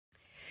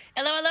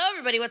Hello,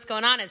 everybody. What's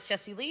going on? It's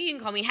Jessie Lee. You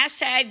can call me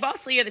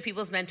 #BossLee or the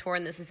People's Mentor,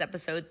 and this is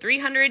episode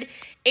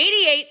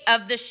 388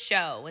 of the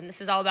show. And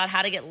this is all about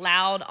how to get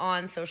loud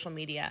on social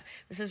media.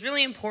 This is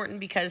really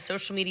important because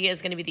social media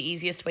is going to be the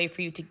easiest way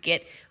for you to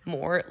get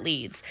more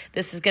leads.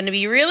 This is going to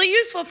be really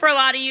useful for a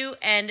lot of you.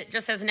 And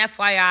just as an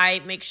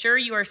FYI, make sure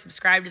you are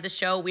subscribed to the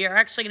show. We are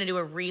actually going to do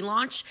a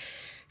relaunch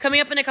coming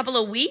up in a couple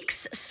of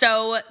weeks.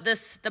 So the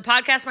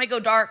podcast might go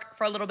dark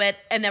for a little bit,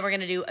 and then we're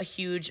going to do a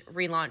huge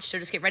relaunch. So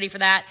just get ready for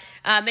that.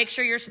 Make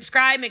sure you're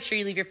subscribed. Make sure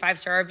you leave your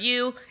 5-star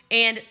review.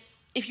 And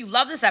if you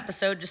love this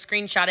episode, just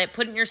screenshot it,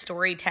 put it in your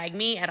story, tag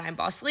me at I'm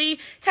Boss Lee,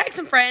 tag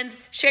some friends,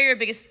 share your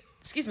biggest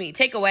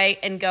takeaway,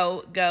 and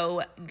go,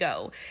 go,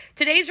 go.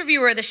 Today's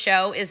reviewer of the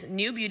show is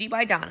New Beauty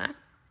by Donna.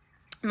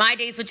 My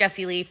Days with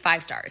Jessie Lee,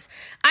 5 stars.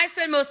 I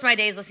spend most of my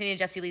days listening to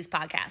Jessie Lee's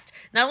podcast.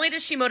 Not only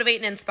does she motivate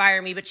and inspire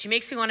me, but she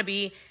makes me want to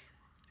be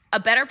a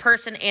better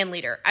person and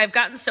leader. I've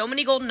gotten so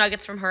many golden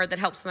nuggets from her that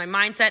helps my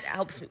mindset,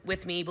 helps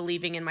with me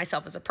believing in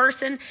myself as a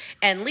person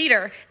and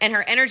leader, and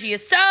her energy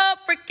is so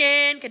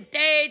freaking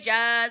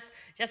contagious.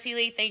 Jessie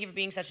Lee, thank you for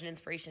being such an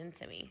inspiration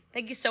to me.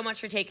 Thank you so much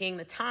for taking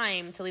the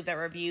time to leave that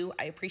review.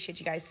 I appreciate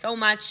you guys so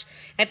much.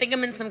 I think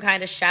I'm in some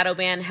kind of shadow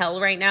ban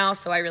hell right now,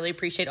 so I really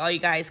appreciate all you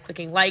guys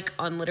clicking like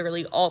on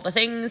literally all the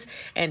things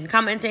and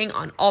commenting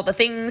on all the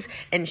things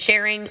and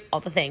sharing all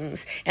the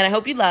things. And I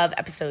hope you love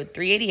episode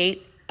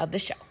 388 of the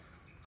show.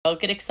 Oh,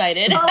 get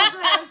excited. Oh,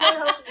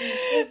 good.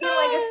 They do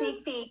like a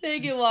sneak peek. They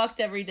get walked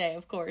every day,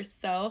 of course.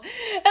 So, hello,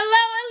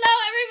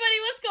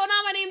 everybody. What's going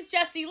on? My name's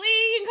Jessie Lee.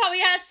 You can call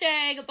me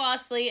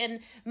 #BossLee.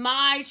 And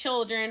my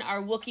children are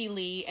Wookie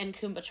Lee and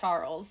Kumba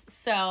Charles.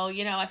 So,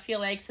 I feel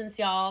like since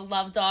y'all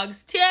love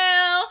dogs too,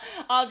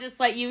 I'll just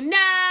let you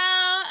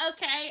know.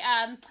 Okay,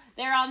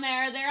 they're on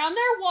their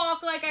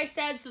walk, like I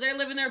said, so they're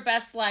living their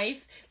best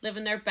life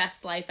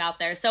out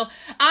there. So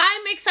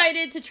I'm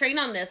excited to train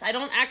on this. I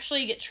don't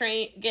actually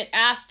get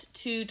asked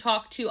to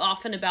talk too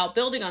often about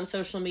building on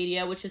social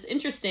media, which is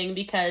interesting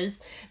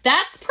because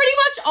that's pretty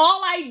much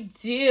all I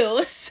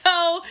do.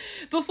 So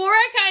before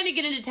I kind of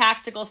get into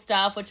tactical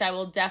stuff, which I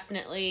will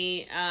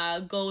definitely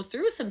go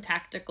through some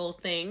tactical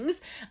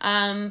things,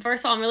 first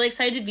of all, I'm really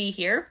excited to be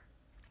here.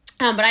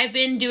 But I've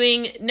been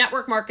doing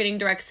network marketing,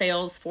 direct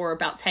sales for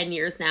about 10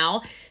 years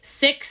now.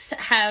 6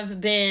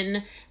 have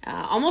been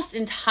almost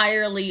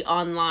entirely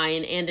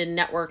online and in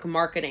network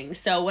marketing.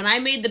 So when I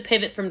made the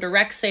pivot from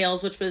direct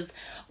sales, which was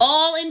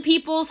all in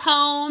people's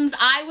homes,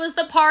 I was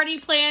the party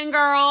plan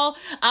girl.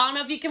 I don't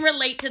know if you can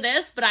relate to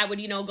this, but I would,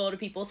 go to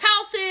people's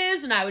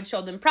houses and I would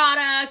show them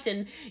product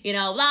and,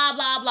 blah,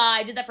 blah, blah.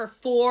 I did that for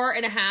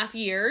 4.5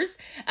 years.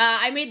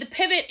 I made the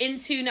pivot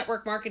into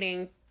network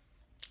marketing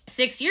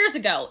 6 years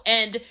ago.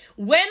 And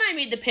when I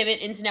made the pivot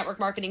into network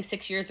marketing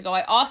 6 years ago,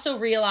 I also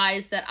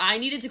realized that I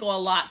needed to go a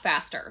lot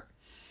faster.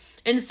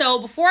 And so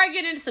before I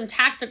get into some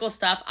tactical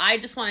stuff, I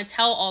just want to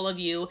tell all of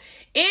you,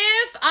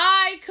 if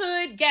I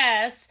could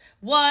guess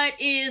what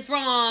is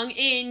wrong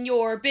in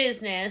your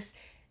business,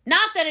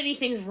 not that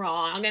anything's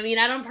wrong. I mean,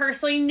 I don't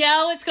personally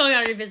know what's going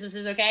on in your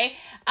businesses, okay?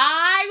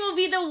 I will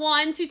be the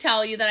one to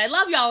tell you that I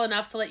love y'all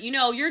enough to let you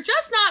know you're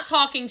just not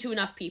talking to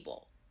enough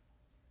people.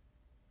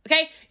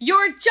 Okay?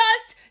 You're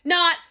just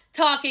not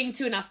talking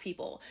to enough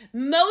people.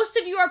 Most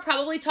of you are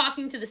probably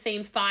talking to the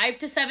same 5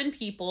 to 7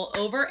 people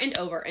over and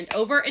over and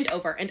over and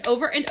over and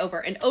over and over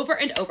and over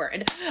and over.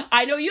 And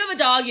I know you have a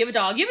dog, you have a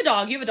dog, you have a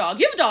dog, you have a dog,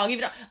 you have a dog, you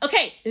have a dog.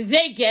 Okay,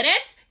 they get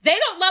it. They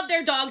don't love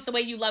their dogs the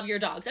way you love your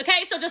dogs,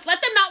 okay? So just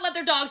let them not love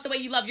their dogs the way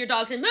you love your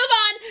dogs and move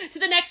on to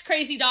the next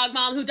crazy dog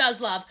mom who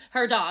does love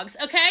her dogs,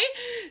 okay?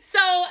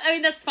 So,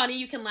 that's funny.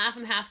 You can laugh.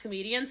 I'm half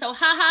comedian, so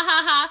ha, ha,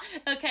 ha,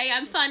 ha. Okay,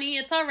 I'm funny.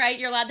 It's all right.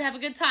 You're allowed to have a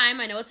good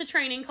time. I know it's a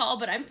training call,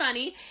 but I'm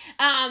funny.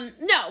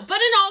 No, but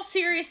in all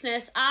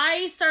seriousness,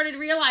 I started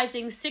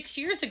realizing 6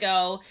 years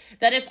ago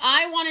that if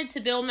I wanted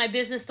to build my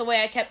business the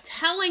way I kept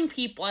telling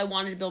people I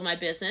wanted to build my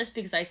business,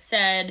 because I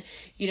said,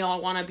 I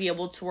want to be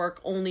able to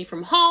work only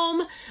from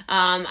home.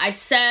 I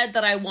said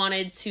that I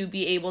wanted to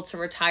be able to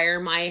retire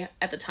my,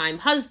 at the time,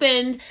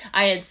 husband.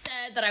 I had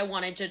said that I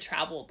wanted to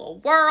travel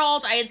the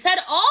world. I had said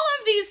all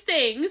of these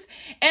things,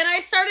 and I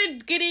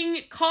started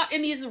getting caught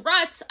in these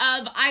ruts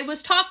of I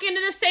was talking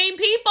to the same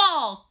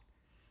people.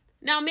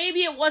 Now,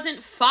 maybe it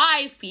wasn't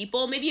 5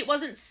 people, maybe it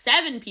wasn't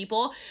 7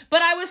 people,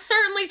 but I was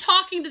certainly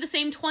talking to the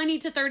same 20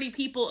 to 30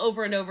 people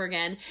over and over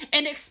again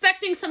and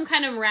expecting some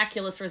kind of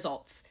miraculous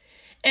results.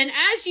 And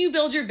as you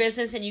build your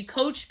business and you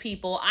coach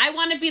people, I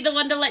want to be the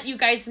one to let you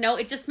guys know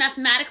it just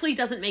mathematically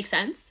doesn't make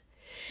sense.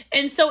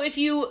 And so if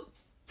you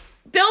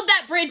build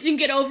that bridge and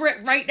get over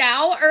it right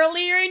now,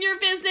 earlier in your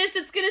business,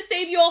 it's going to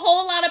save you a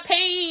whole lot of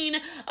pain.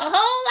 A whole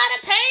lot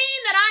of pain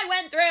that I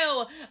went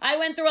through. I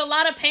went through a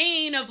lot of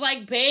pain of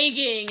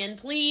begging and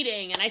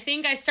pleading. And I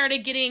think I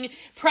started getting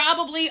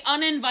probably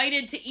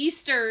uninvited to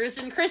Easters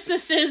and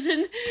Christmases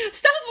and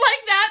stuff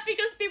like that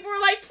because people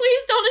were like,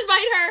 please don't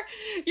invite her.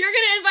 You're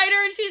going to invite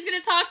her and she's going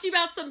to talk to you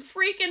about some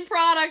freaking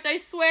product. I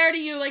swear to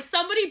you,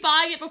 somebody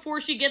buy it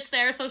before she gets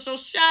there so she'll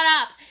shut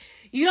up.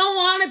 You don't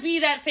want to be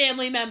that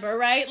family member,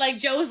 right? Like,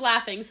 Joe's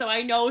laughing, so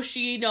I know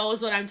she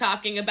knows what I'm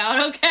talking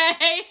about,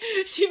 okay?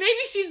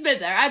 Maybe she's been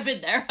there. I've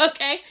been there,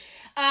 okay?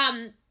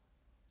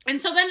 And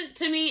so then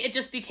to me, it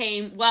just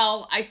became,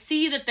 well, I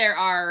see that there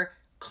are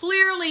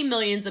clearly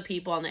millions of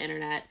people on the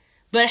internet,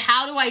 but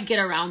how do I get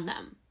around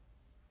them?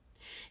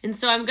 And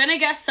so I'm going to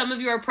guess some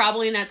of you are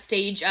probably in that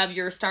stage of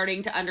you're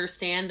starting to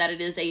understand that it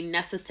is a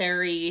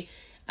necessary,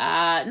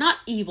 not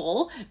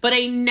evil, but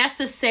a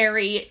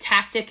necessary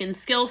tactic and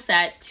skill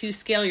set to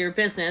scale your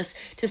business,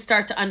 to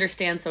start to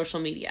understand social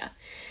media.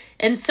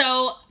 And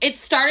so it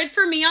started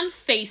for me on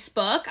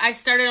Facebook. I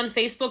started on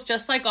Facebook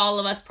just like all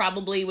of us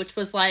probably, which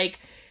was like,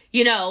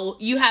 you know,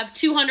 you have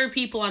 200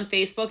 people on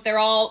Facebook. They're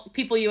all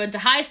people you went to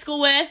high school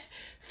with,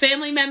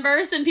 family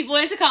members, and people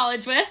you went to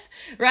college with,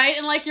 right?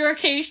 And like your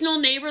occasional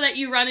neighbor that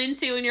you run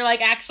into and you're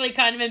like actually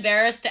kind of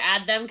embarrassed to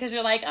add them because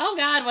you're like, oh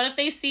God, what if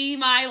they see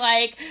my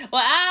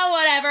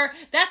whatever.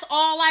 That's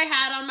all I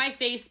had on my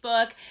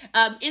Facebook.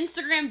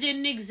 Instagram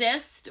didn't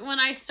exist when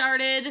I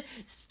started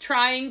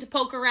trying to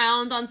poke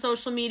around on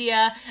social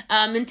media.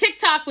 And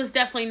TikTok was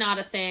definitely not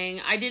a thing.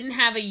 I didn't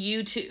have a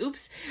YouTube.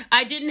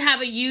 I didn't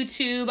have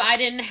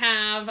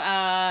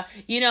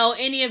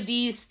any of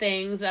these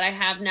things that I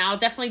have now.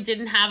 Definitely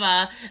didn't have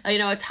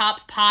a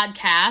top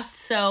podcast.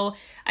 So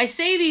I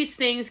say these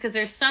things because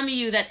there's some of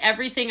you that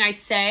everything I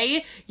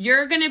say,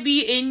 you're going to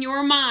be in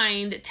your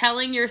mind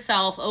telling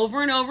yourself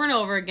over and over and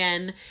over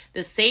again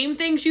the same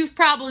things you've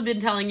probably been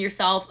telling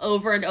yourself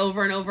over and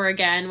over and over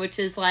again, which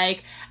is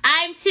like,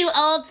 I'm too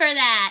old for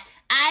that.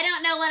 I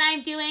don't know what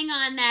I'm doing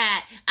on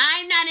that.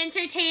 I'm not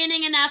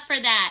entertaining enough for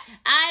that.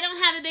 I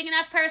don't have a big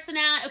enough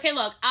personality. Okay,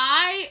 look,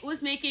 I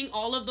was making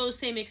all of those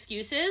same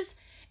excuses,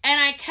 and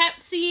I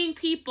kept seeing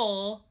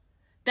people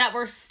that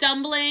were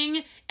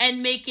stumbling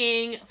and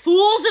making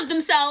fools of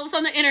themselves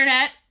on the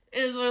internet,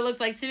 is what it looked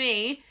like to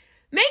me,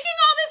 making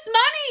all this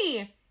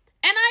money.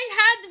 And I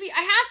have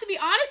to be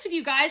honest with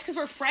you guys, because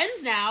we're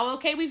friends now,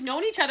 okay? We've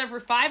known each other for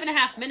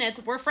 5.5 minutes.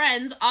 We're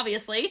friends,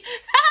 obviously.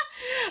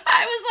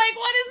 I was like,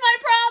 what is my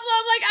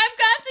problem? Like, I've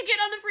got to get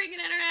on the freaking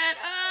internet.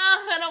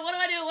 What do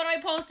I do? What do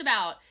I post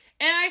about?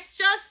 And I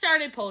just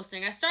started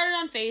posting. I started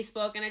on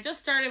Facebook, and I just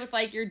started with,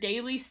 like, your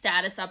daily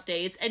status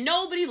updates, and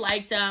nobody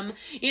liked them.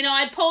 You know,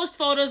 I'd post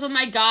photos of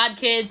my god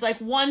kids. Like,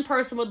 one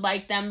person would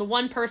like them. The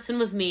one person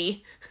was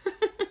me.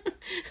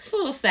 It's a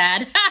little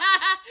sad. All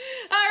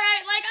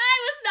right, like, I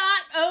was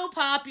not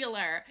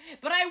popular.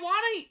 But I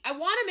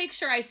want to make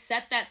sure I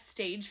set that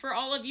stage for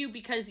all of you,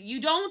 because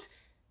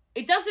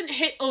it doesn't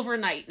hit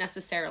overnight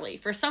necessarily.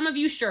 For some of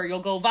you, sure,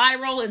 you'll go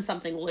viral and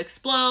something will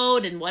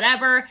explode and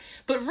whatever.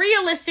 But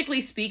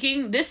realistically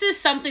speaking, this is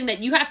something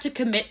that you have to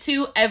commit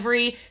to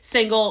every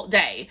single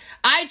day.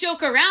 I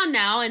joke around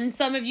now, and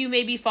some of you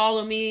maybe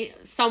follow me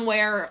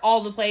somewhere,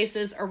 all the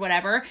places or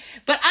whatever.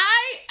 But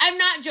I'm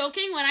not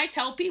joking when I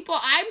tell people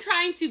I'm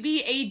trying to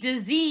be a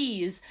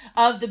disease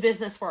of the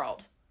business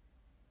world.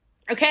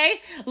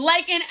 Okay?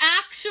 Like an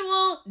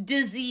actual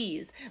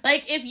disease.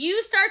 Like, if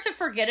you start to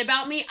forget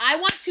about me, I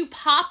want to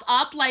pop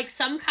up like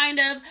some kind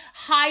of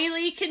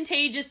highly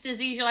contagious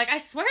disease. You're like, I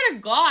swear to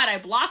God, I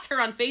blocked her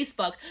on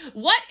Facebook.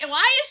 Why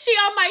is she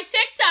on my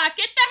TikTok?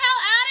 Get the hell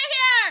out of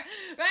here!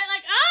 Right?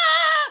 Like,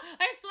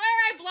 I swear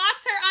I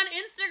blocked her on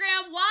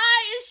Instagram.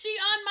 Why is she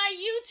on my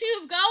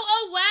YouTube? Go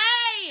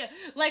away!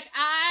 Like,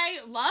 I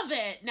love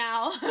it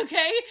now,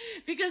 okay?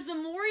 Because the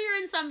more you're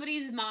in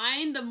somebody's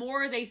mind, the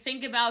more they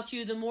think about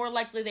you, the more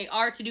likely they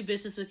are to do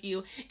business with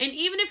you. And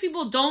even if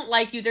people don't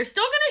like you, they're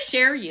still going to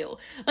share you.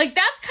 Like,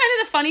 that's kind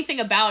of the funny thing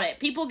about it.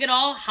 People get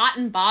all hot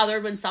and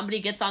bothered when somebody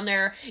gets on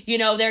their,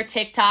 their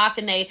TikTok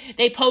and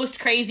they post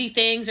crazy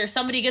things, or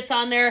somebody gets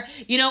on their,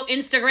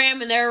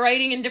 Instagram and they're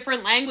writing in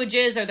different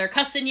languages, or they're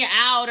cussing you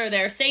out, or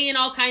they're saying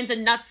all kinds of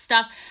nuts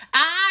stuff.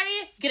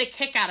 I get a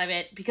kick out of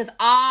it because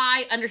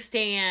I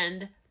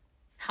understand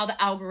how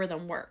the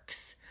algorithm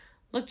works.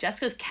 Look,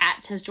 Jessica's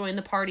cat has joined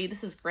the party.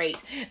 This is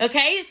great.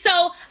 Okay,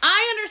 so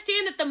I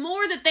understand that the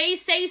more that they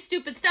say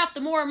stupid stuff,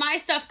 the more my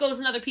stuff goes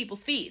in other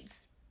people's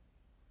feeds.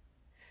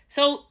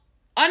 So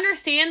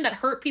understand that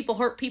hurt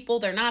people.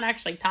 They're not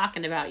actually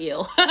talking about you.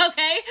 Okay?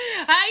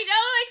 I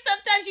know, like,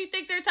 sometimes you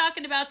think they're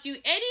talking about you.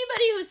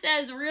 Anybody who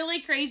says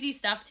really crazy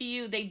stuff to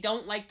you, they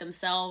don't like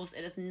themselves.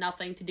 It has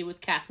nothing to do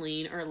with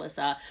Kathleen or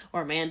Alyssa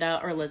or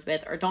Amanda or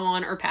Elizabeth or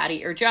Dawn or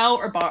Patty or Joe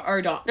or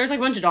Dawn. There's like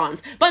a bunch of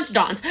Dawns.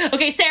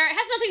 Okay, Sarah, it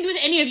has nothing to do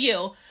with any of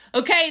you.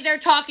 Okay? They're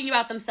talking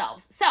about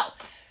themselves. So,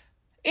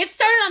 it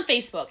started on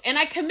Facebook, and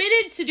I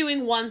committed to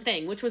doing one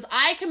thing, which was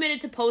I committed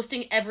to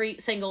posting every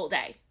single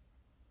day.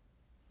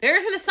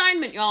 There's an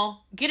assignment,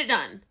 y'all. Get it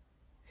done.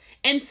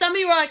 And some of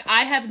you are like,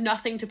 I have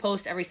nothing to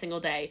post every single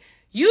day.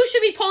 You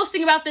should be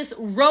posting about this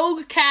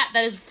rogue cat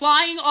that is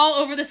flying all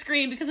over the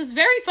screen because it's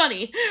very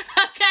funny.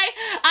 Okay?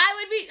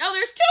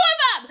 There's 2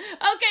 of them.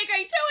 Okay,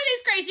 great. 2 of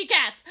these crazy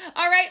cats.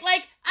 All right?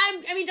 Like,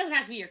 it doesn't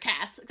have to be your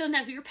cats. It doesn't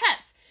have to be your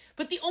pets.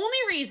 But the only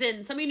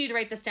reason, some of you need to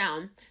write this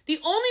down, the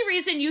only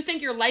reason you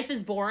think your life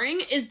is boring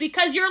is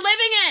because you're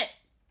living it.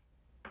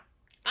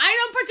 I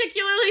don't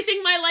particularly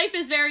think my life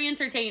is very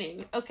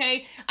entertaining,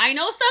 okay? I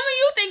know some of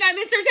you think I'm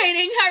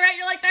entertaining, all right?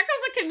 You're like, that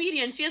girl's a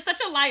comedian. She is such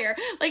a liar.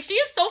 Like, she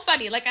is so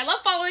funny. Like, I love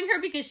following her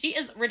because she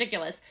is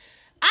ridiculous.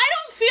 I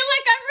don't feel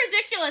like I'm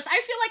ridiculous.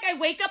 I feel like I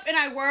wake up and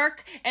I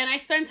work and I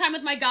spend time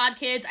with my god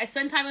kids. I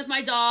spend time with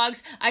my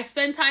dogs. I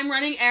spend time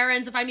running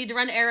errands if I need to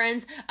run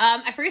errands.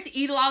 I forget to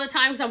eat a lot of the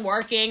time because I'm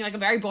working. Like, I'm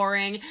very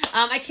boring.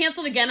 I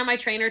canceled again on my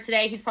trainer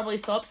today. He's probably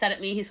so upset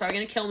at me. He's probably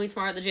going to kill me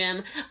tomorrow at the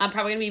gym. I'm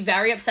probably going to be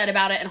very upset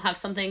about it and I'll have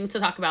something to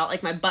talk about,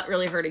 like my butt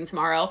really hurting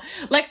tomorrow.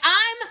 Like,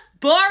 I'm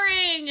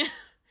boring.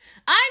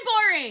 I'm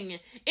boring.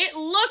 It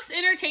looks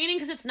entertaining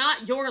because it's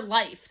not your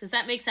life. Does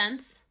that make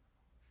sense?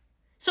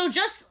 So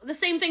just the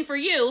same thing for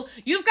you.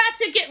 You've got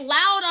to get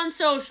loud on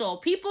social.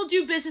 People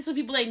do business with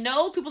people they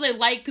know, people they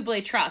like, people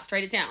they trust.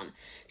 Write it down.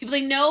 People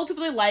they know,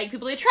 people they like,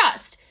 people they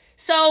trust.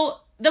 So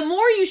the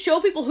more you show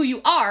people who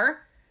you are,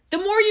 the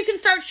more you can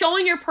start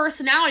showing your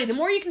personality. The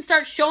more you can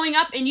start showing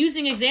up and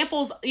using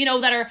examples, you know,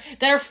 that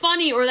are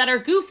funny or that are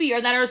goofy or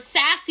that are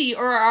sassy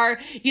or are,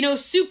 you know,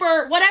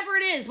 super, whatever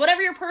it is,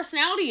 whatever your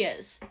personality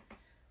is.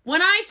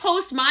 When I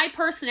post my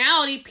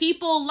personality,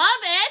 people love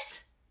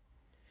it.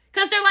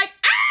 Because they're like,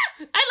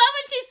 I love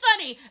when she's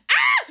funny.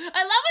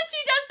 I love when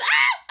she does,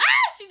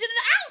 she did it,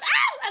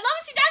 I love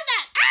when she does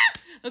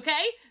that,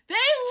 okay? They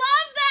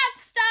love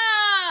that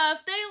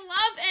stuff. They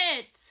love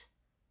it.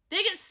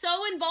 They get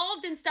so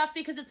involved in stuff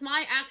because it's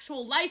my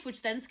actual life,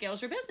 which then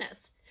scales your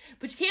business.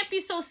 But you can't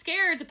be so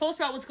scared to post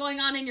about what's going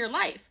on in your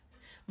life.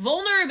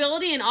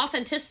 Vulnerability and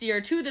authenticity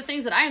are two of the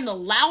things that I am the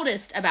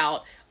loudest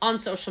about on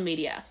social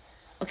media.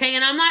 Okay,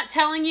 and I'm not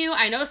telling you,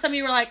 I know some of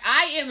you are like,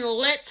 I am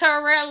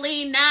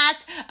literally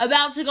not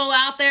about to go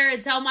out there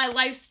and tell my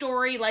life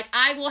story. Like,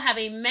 I will have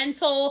a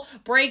mental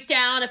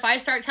breakdown if I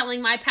start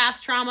telling my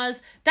past traumas.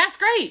 That's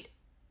great.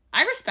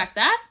 I respect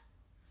that.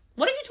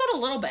 What if you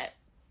told a little bit?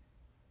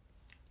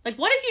 Like,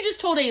 what if you just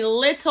told a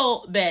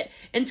little bit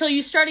until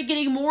you started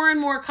getting more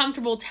and more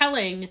comfortable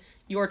telling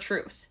your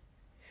truth?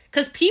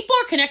 Because people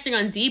are connecting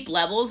on deep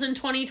levels in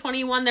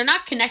 2021. They're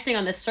not connecting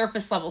on the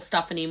surface level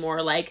stuff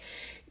anymore. Like,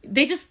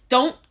 they just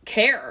don't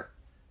care.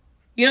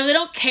 You know, they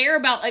don't care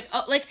about,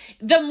 like,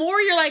 the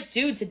more you're like,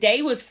 dude,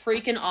 today was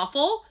freaking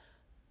awful.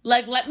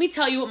 Like, let me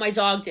tell you what my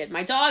dog did.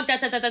 My dog, da.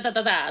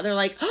 They're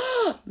like,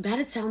 oh,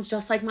 it sounds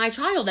just like my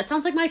child. That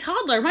sounds like my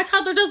toddler. My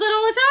toddler does that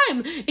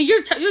all the time.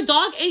 Your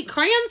dog ate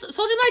crayons?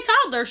 So did my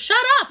toddler. Shut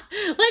up.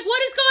 Like,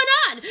 what is going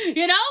on?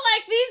 You know,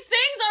 like, these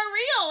things are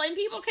real and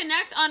people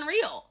connect on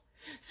real.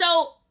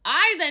 So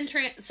I then,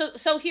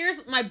 so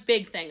here's my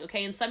big thing,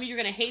 okay? And some of you are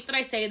going to hate that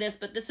I say this,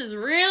 but this is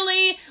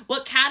really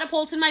what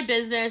catapulted my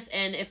business.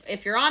 And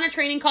if you're on a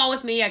training call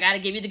with me, I got to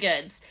give you the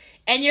goods.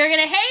 And you're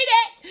going to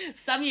hate it.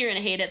 Some of you are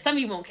going to hate it. Some of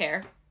you won't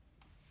care.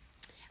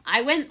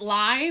 I went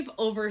live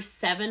over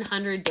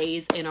 700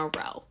 days in a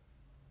row.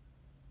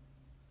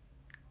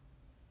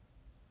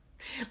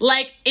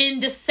 Like in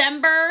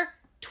December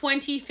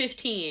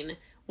 2015,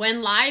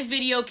 when live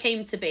video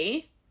came to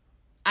be,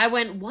 I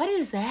went, what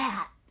is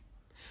that?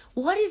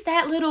 What is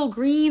that little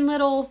green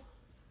little,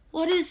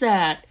 what is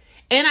that?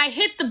 And I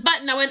hit the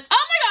button. I went,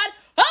 oh my God,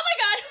 oh my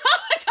God, oh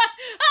my God.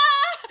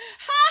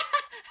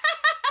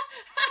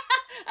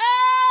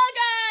 Oh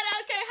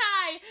God, okay,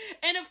 hi.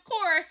 And of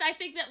course, I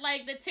think that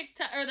like the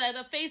TikTok or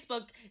the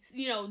Facebook,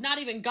 you know, not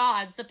even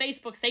gods, the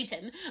Facebook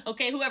Satan,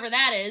 okay, whoever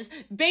that is,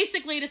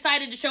 basically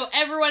decided to show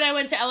everyone I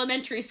went to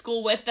elementary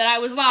school with that I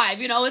was live.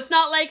 You know, it's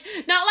not like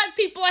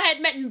people I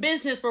had met in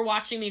business were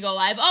watching me go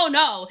live. Oh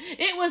no,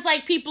 it was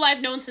like people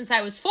I've known since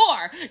I was 4,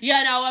 you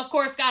know, of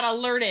course got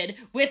alerted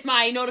with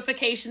my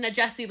notification that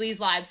Jessie Lee's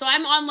live. So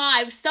I'm on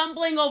live,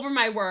 stumbling over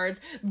my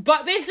words,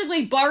 but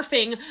basically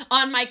barfing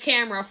on my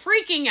camera,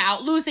 freaking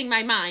out, losing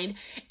my mind.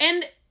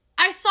 And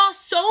I saw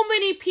so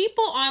many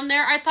people on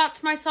there, I thought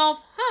to myself,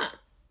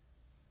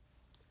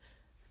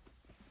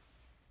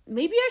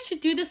 maybe I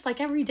should do this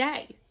like every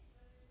day.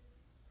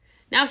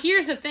 Now,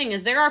 here's the thing,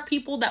 is there are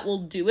people that will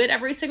do it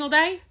every single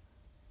day.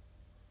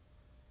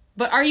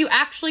 But are you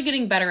actually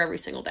getting better every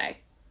single day?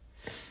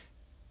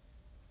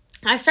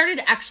 I started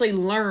to actually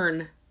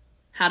learn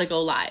how to go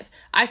live.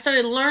 I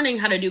started learning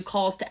how to do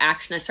calls to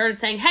action. I started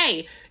saying,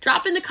 hey,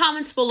 drop in the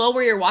comments below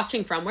where you're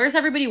watching from. Where's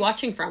everybody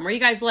watching from? Where you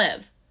guys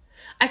live?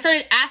 I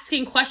started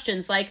asking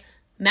questions like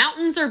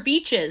mountains or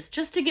beaches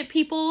just to get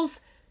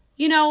people's,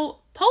 you know,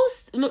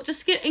 posts,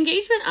 just to get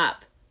engagement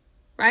up,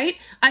 right?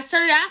 I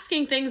started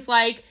asking things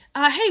like,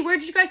 hey, where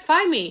did you guys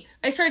find me?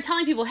 I started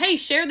telling people, hey,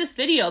 share this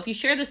video. If you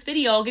share this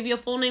video, I'll give you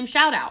a full name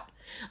shout out.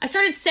 I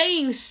started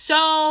saying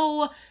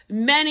so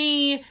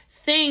many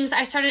things.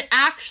 I started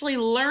actually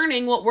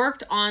learning what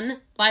worked on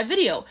live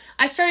video.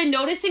 I started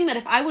noticing that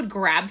if I would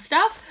grab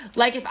stuff,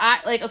 like if I,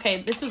 like,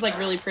 okay, this is like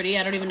really pretty.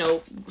 I don't even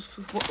know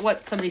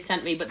what somebody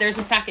sent me, but there's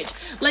this package.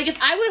 Like if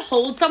I would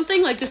hold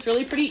something like this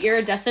really pretty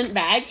iridescent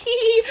bag,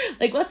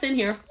 like what's in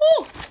here?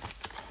 Ooh,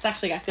 it's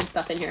actually got good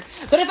stuff in here.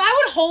 But if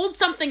I would hold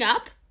something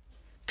up,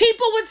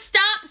 people would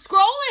stop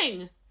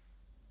scrolling.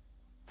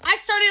 I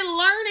started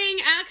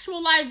learning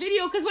actual live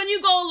video because when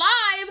you go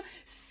live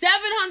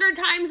 700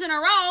 times in a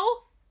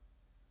row,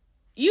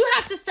 you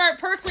have to start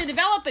personally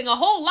developing a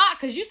whole lot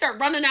because you start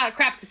running out of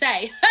crap to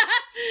say.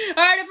 All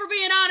right, if we're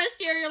being honest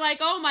here, you're like,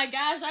 oh my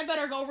gosh, I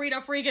better go read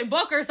a freaking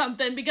book or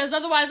something because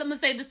otherwise I'm going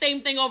to say the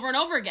same thing over and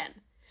over again.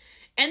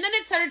 And then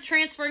it started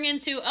transferring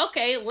into,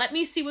 okay, let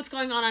me see what's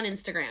going on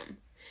Instagram.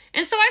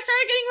 And so I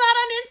started getting loud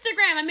on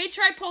Instagram. I made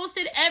sure I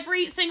posted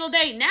every single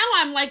day. Now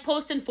I'm like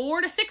posting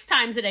 4 to 6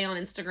 times a day on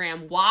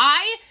Instagram.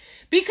 Why?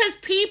 Because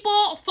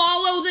people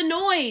follow the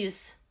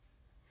noise.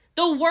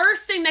 The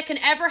worst thing that can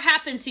ever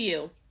happen to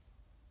you,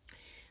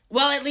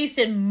 well, at least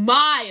in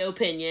my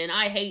opinion,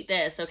 I hate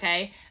this,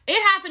 okay?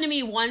 It happened to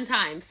me one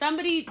time.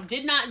 Somebody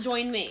did not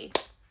join me,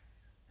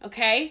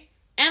 okay?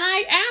 And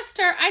I asked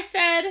her, I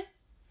said,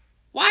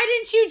 why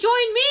didn't you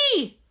join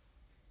me?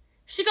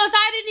 She goes,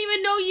 I didn't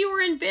even know you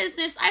were in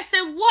business. I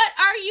said, what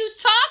are you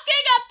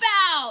talking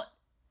about?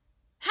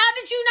 How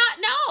did you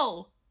not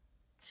know?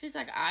 She's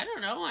like, I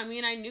don't know. I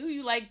mean, I knew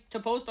you like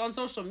to post on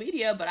social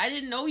media, but I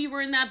didn't know you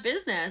were in that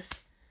business.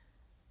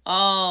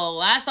 Oh,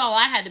 that's all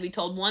I had to be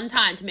told one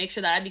time to make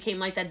sure that I became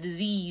like that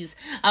disease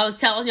I was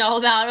telling y'all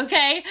about,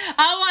 okay?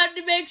 I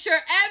wanted to make sure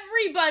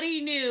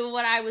everybody knew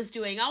what I was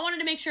doing. I wanted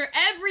to make sure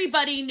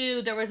everybody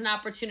knew there was an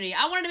opportunity.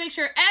 I wanted to make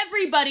sure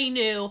everybody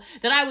knew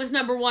that I was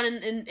number one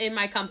in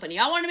my company.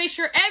 I wanted to make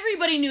sure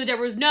everybody knew there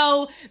was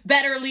no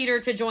better leader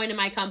to join in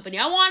my company.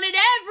 I wanted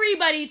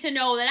everybody to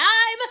know that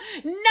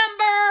I'm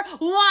number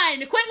one.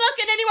 Quit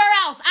looking anywhere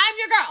else. I'm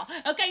your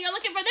girl, okay? You're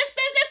looking for this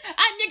business?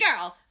 I'm your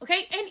girl,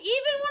 okay? And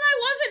even when I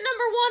wasn't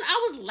number one, I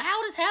was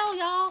loud as hell,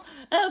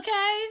 y'all.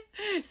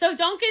 Okay? So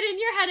don't get in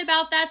your head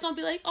about that. Don't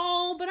be like,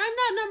 oh, but I'm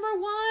not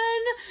number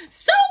one.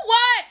 So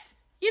what?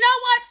 You know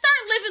what?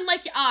 Start living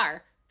like you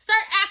are.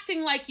 Start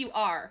acting like you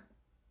are.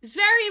 It's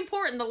very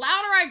important. The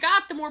louder I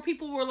got, the more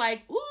people were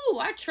like, ooh,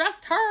 I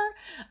trust her.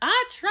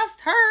 I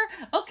trust her.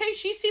 Okay,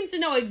 she seems to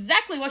know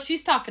exactly what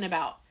she's talking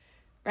about.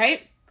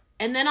 Right?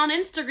 And then on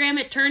Instagram,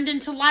 it turned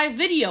into live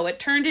video. It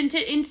turned into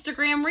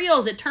Instagram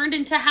Reels. It turned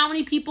into how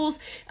many people's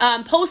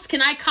posts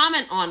can I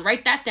comment on?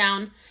 Write that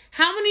down.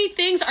 How many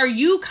things are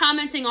you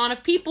commenting on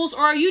of people's,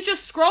 or are you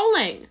just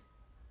scrolling?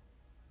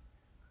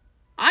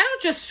 I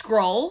don't just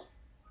scroll.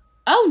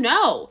 Oh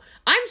no.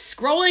 I'm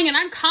scrolling and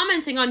I'm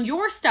commenting on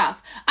your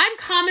stuff. I'm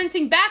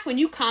commenting back when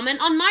you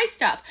comment on my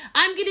stuff.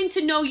 I'm getting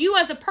to know you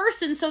as a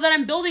person so that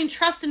I'm building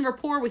trust and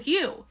rapport with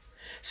you.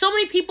 So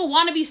many people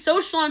want to be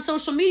social on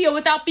social media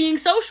without being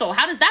social.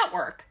 How does that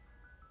work?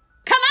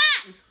 Come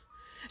on!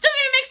 It doesn't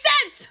even make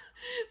sense!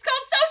 It's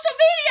called social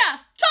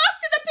media! Talk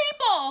to the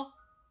people!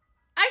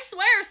 I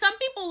swear, some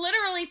people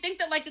literally think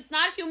that like it's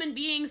not human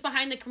beings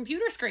behind the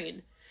computer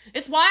screen.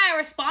 It's why I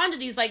respond to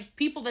these like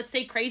people that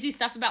say crazy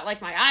stuff about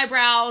like my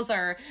eyebrows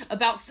or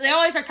about, they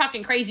always are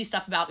talking crazy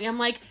stuff about me. I'm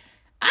like,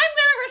 I'm going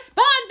to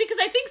respond because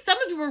I think some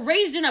of you were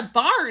raised in a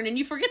barn and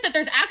you forget that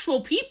there's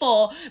actual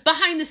people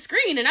behind the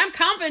screen. And I'm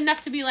confident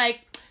enough to be like,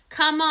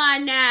 come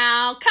on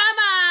now, come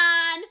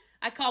on.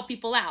 I call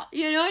people out.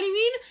 You know what I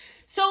mean?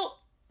 So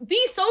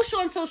be social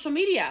on social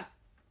media.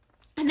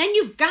 And then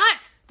you've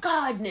got,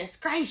 goodness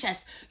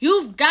gracious,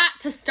 you've got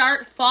to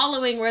start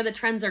following where the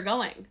trends are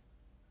going.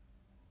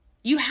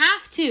 You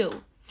have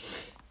to.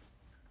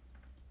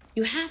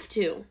 You have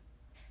to.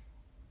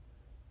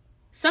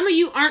 Some of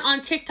you aren't on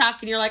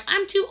TikTok and you're like,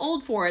 I'm too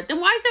old for it. Then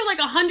why is there like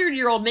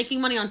 100-year-old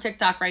making money on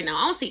TikTok right now?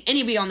 I don't see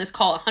anybody on this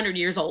call 100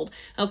 years old,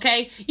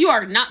 okay? You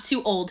are not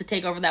too old to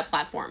take over that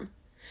platform.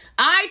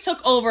 I took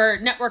over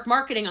network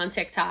marketing on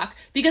TikTok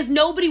because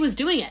nobody was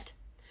doing it.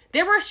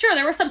 There were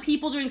some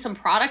people doing some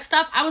product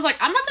stuff. I was like,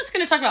 I'm not just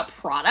going to talk about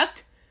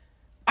product.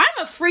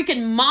 I'm a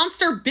freaking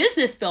monster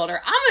business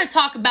builder. I'm going to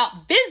talk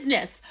about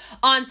business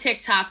on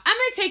TikTok. I'm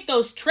going to take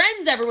those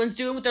trends everyone's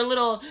doing with their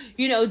little,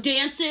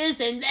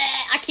 dances and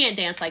I can't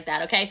dance like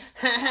that, okay?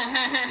 And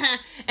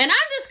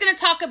I'm just going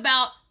to talk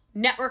about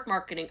network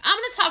marketing. I'm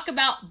going to talk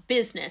about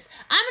business.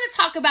 I'm going to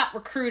talk about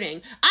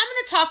recruiting. I'm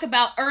going to talk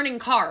about earning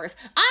cars.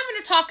 I'm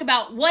going to talk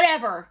about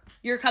whatever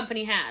your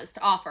company has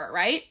to offer,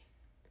 right?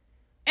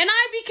 And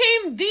I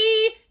became I am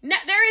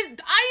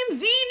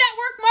the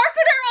network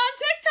marketer on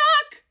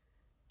TikTok.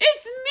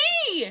 It's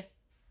me!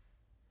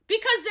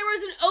 Because there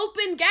was an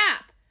open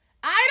gap.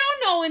 I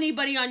don't know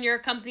anybody on your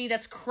company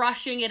that's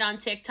crushing it on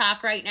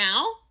TikTok right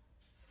now.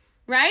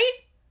 Right?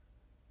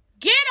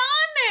 Get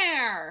on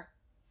there!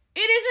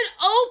 It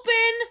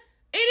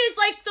is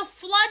like the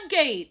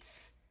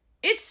floodgates.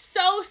 It's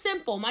so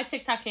simple. My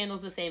TikTok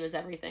handle's the same as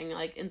everything,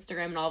 like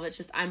Instagram and all of it. It's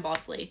just I'm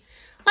Bossly.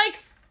 Like,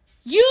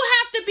 you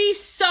have to be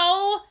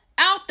so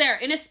out there.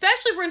 And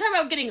especially if we're talking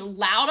about getting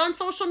loud on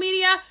social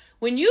media,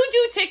 when you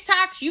do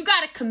TikToks, you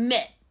gotta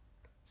commit,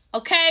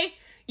 okay?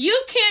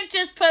 You can't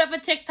just put up a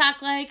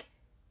TikTok like,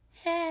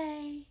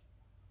 hey,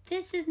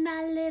 this is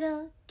my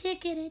little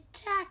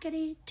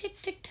tickety-tackety,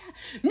 tick-tick-tack.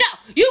 No,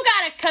 you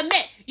gotta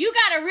commit. You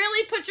gotta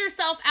really put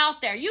yourself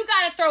out there. You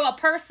gotta throw a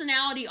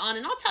personality on.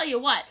 And I'll tell you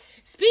what,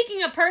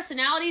 speaking of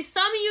personalities,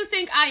 some of you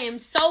think I am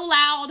so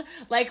loud.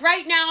 Like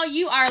right now,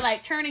 you are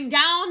like turning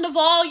down the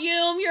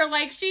volume. You're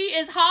like, she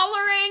is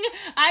hollering.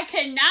 I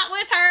cannot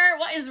with her.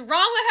 What is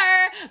wrong with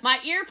her? My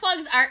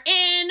earplugs are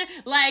in.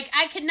 Like,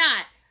 I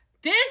cannot.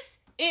 This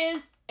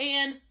is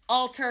an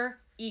alter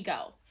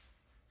ego?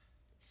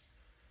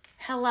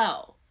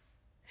 Hello.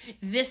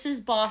 This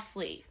is Boss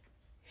Lee.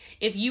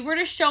 If you were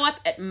to show up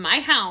at my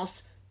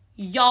house,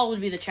 y'all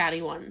would be the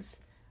chatty ones.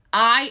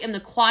 I am the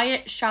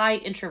quiet, shy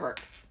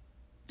introvert.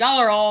 Y'all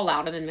are all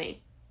louder than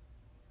me.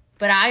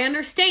 But I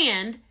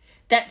understand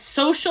that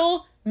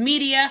social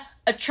media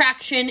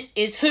attraction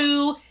is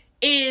who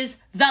is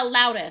the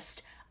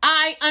loudest.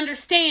 I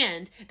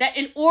understand that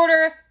in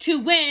order to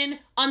win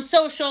on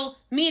social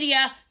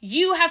media,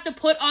 you have to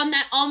put on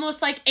that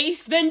almost like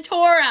Ace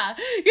Ventura.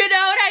 You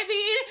know what I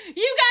mean?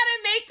 You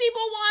gotta make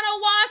people want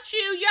to watch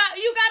you.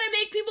 You gotta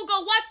make people go,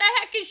 what the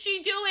heck is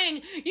she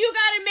doing? You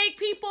gotta make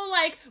people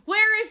like,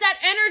 where is that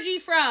energy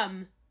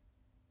from?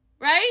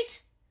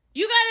 Right?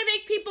 You gotta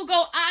make people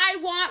go, I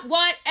want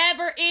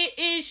whatever it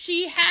is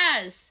she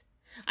has.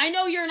 I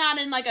know you're not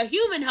in like a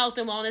human health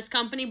and wellness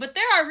company, but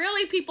there are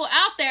really people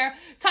out there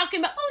talking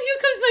about, oh,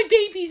 here comes my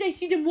babies. I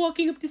see them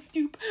walking up the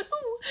stoop.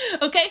 Ooh.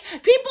 Okay?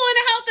 People in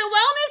a health and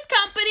wellness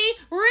company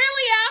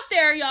really out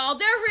there, y'all.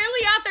 They're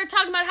really out there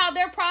talking about how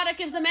their product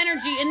gives them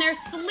energy and they're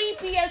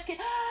sleepy as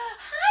kids.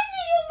 Hi,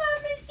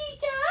 little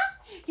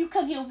mamacita. You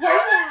come here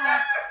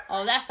right now.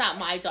 Oh, that's not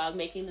my dog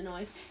making the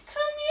noise.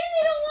 Come here,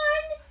 little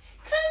one.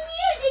 Come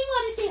here. They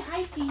want to say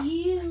hi to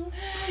you.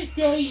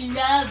 They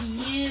love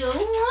you.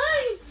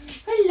 Hi.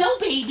 Hello,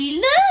 baby,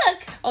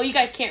 look! Oh, you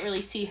guys can't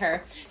really see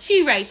her.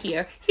 She's right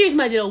here. Here's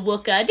my little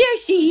Wooka. There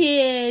she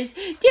is.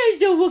 There's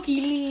the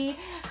Wookie Lee.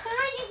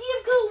 Hi, did you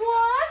have a good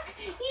walk?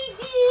 You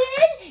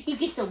did? You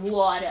get some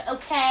water,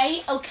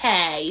 okay?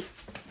 Okay.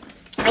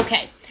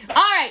 All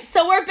right,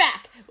 so we're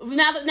back.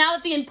 Now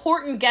that the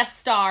important guest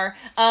star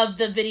of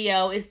the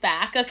video is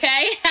back,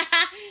 okay?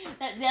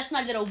 That's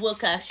my little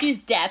Wooka. She's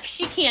deaf.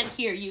 She can't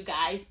hear you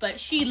guys, but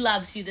she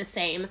loves you the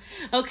same,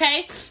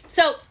 okay?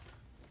 So...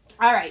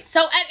 all right, so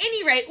at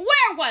any rate,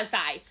 where was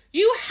I?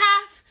 You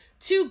have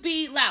to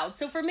be loud.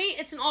 So for me,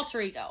 it's an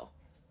alter ego.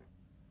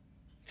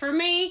 For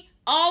me,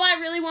 all I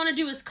really want to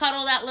do is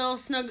cuddle that little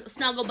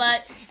snuggle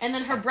butt, and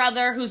then her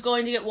brother who's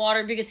going to get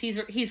water because he's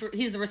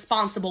the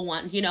responsible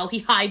one. You know, he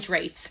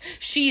hydrates.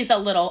 She's a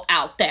little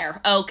out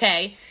there,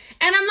 okay?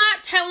 And I'm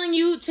not telling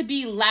you to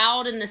be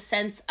loud in the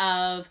sense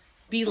of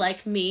be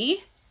like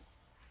me.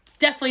 It's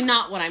definitely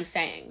not what I'm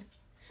saying.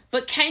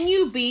 But can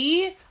you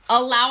be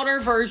a louder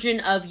version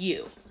of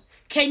you?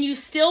 Can you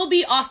still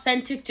be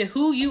authentic to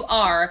who you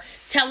are,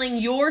 telling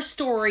your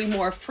story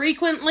more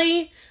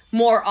frequently,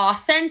 more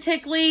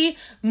authentically,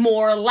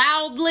 more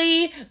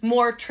loudly,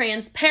 more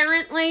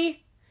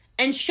transparently,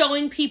 and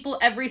showing people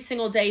every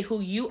single day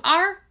who you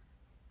are?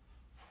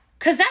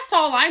 Because that's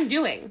all I'm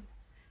doing.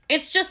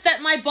 It's just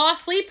that my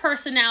Boss Lee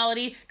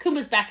personality,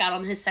 Kuma's back out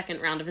on his second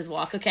round of his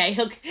walk, okay?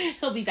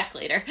 He'll be back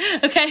later,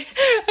 okay?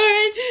 All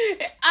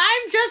right.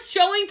 I'm just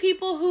showing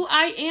people who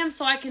I am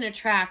so I can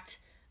attract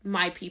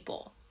my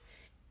people.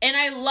 And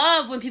I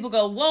love when people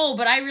go, whoa,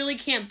 but I really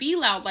can't be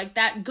loud like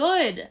that.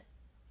 Good.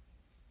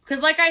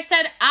 Because like I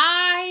said,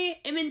 I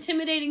am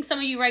intimidating some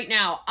of you right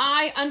now.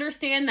 I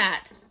understand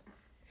that.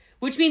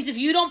 Which means if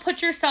you don't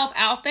put yourself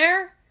out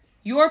there,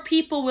 your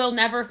people will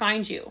never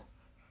find you.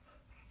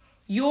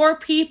 Your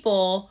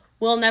people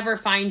will never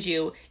find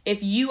you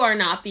if you are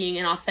not being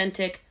an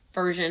authentic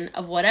version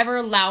of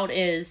whatever loud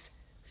is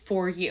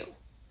for you.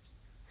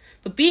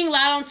 But being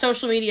loud on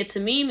social media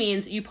to me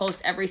means you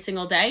post every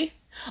single day.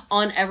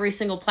 On every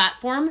single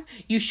platform,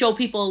 you show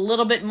people a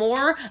little bit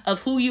more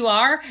of who you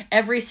are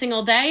every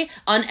single day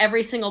on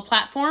every single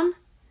platform,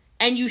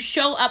 and you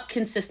show up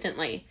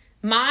consistently.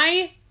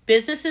 My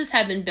businesses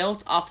have been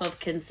built off of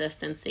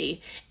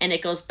consistency, and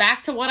it goes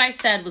back to what I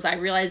said was I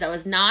realized I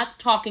was not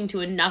talking to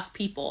enough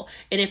people,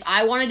 and if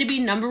I wanted to be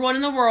number one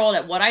in the world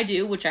at what I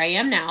do, which I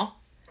am now,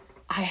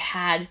 I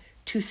had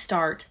to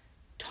start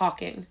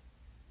talking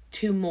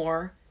to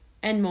more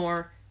and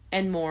more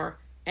and more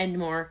and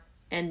more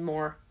and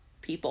more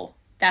people.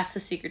 That's the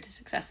secret to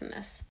success in this.